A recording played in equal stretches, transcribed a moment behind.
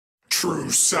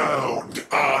True sound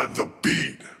on the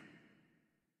beat.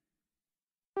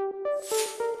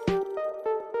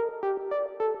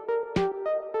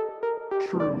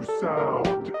 True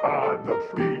sound on the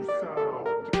beat.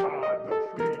 Sound on the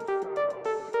beat.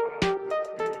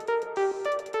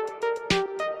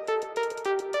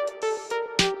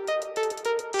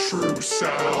 True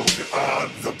sound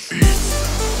on the beat.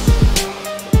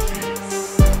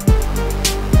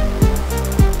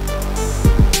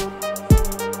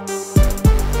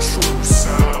 True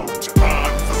sound on the beat. Sound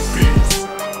on the beat.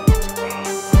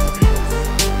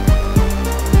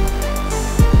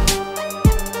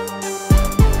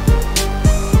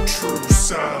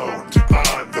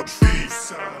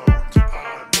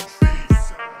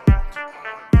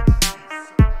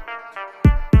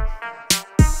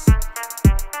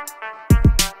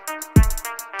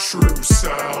 True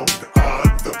sound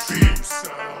on the beat. Sound on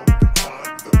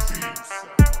the beat.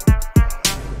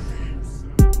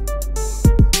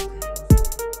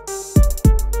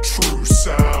 True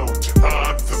sound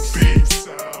on the beat.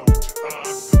 Sound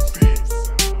on the beat.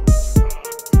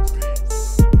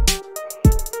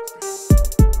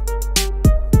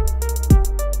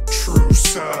 True sound on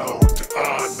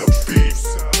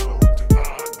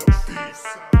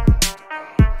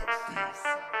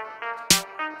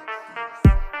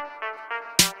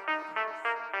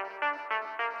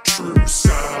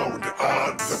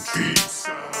the beat. Sound on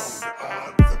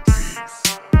the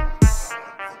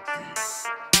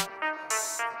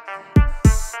beat.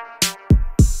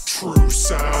 True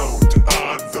sound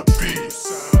on the beat. Sound on the beat. True sound on the beat.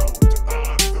 Sound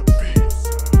on the beat.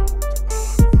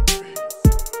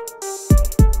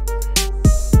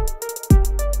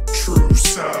 True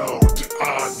sound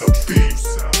on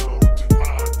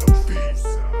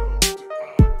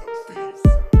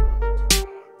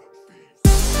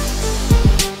the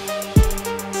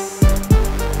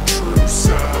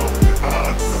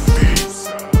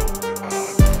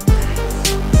beat.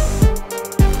 Sound on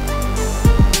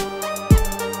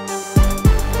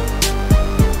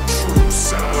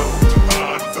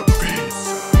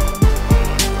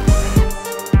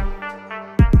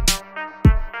the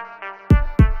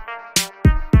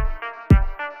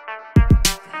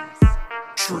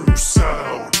beat. True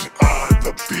sound on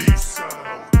the beat.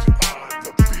 Sound on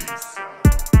the beat.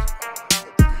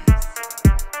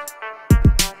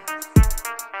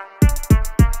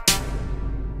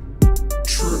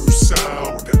 True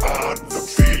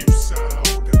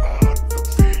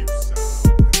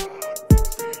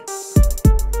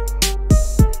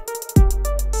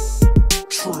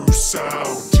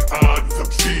sound on the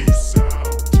beat.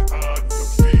 Sound on the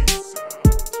beat.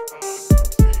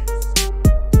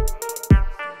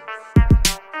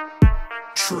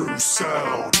 True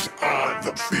sound on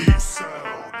the beat.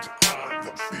 Sound on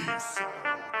the beat.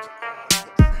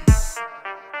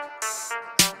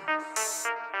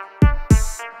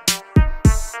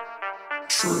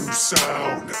 True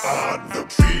sound on the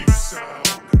beat.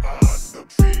 Sound on the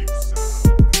beat.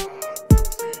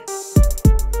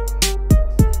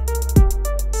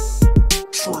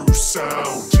 True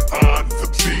sound on the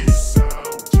beat.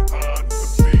 Sound on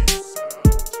the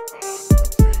beat.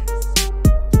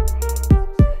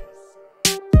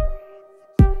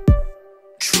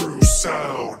 True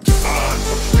sound on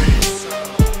the beat.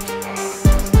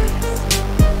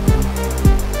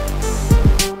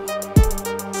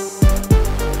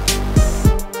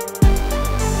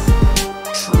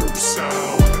 True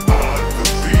sound on the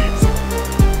beat.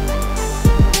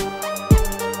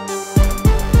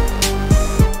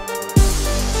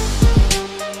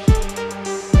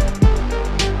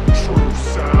 True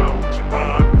sound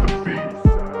on the beat.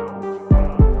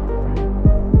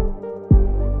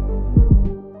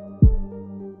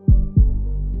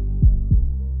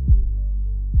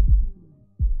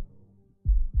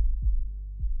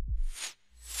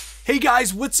 Hey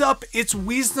guys, what's up? It's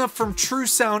Wiesna from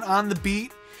TrueSound on the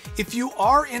beat. If you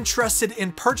are interested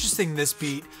in purchasing this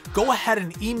beat, go ahead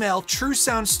and email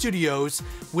TrueSound Studios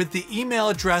with the email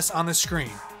address on the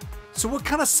screen. So what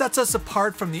kind of sets us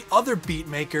apart from the other beat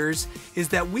makers is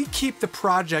that we keep the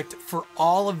project for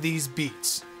all of these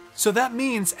beats. So that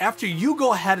means after you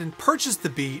go ahead and purchase the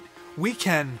beat, we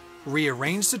can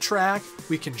rearrange the track,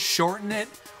 we can shorten it,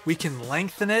 we can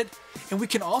lengthen it, and we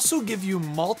can also give you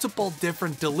multiple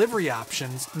different delivery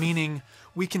options, meaning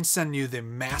we can send you the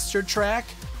master track,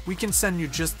 we can send you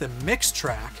just the mix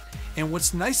track. And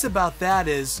what's nice about that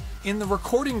is, in the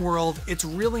recording world, it's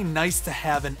really nice to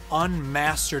have an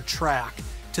unmastered track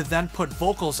to then put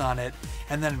vocals on it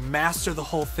and then master the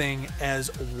whole thing as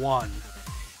one.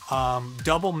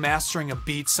 Double mastering a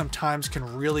beat sometimes can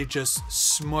really just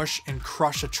smush and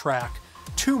crush a track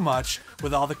too much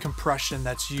with all the compression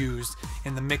that's used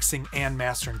in the mixing and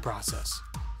mastering process.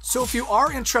 So if you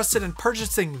are interested in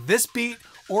purchasing this beat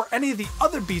or any of the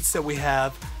other beats that we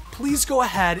have, please go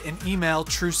ahead and email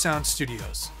TrueSound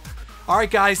Studios. All right,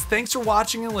 guys, thanks for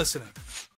watching and listening.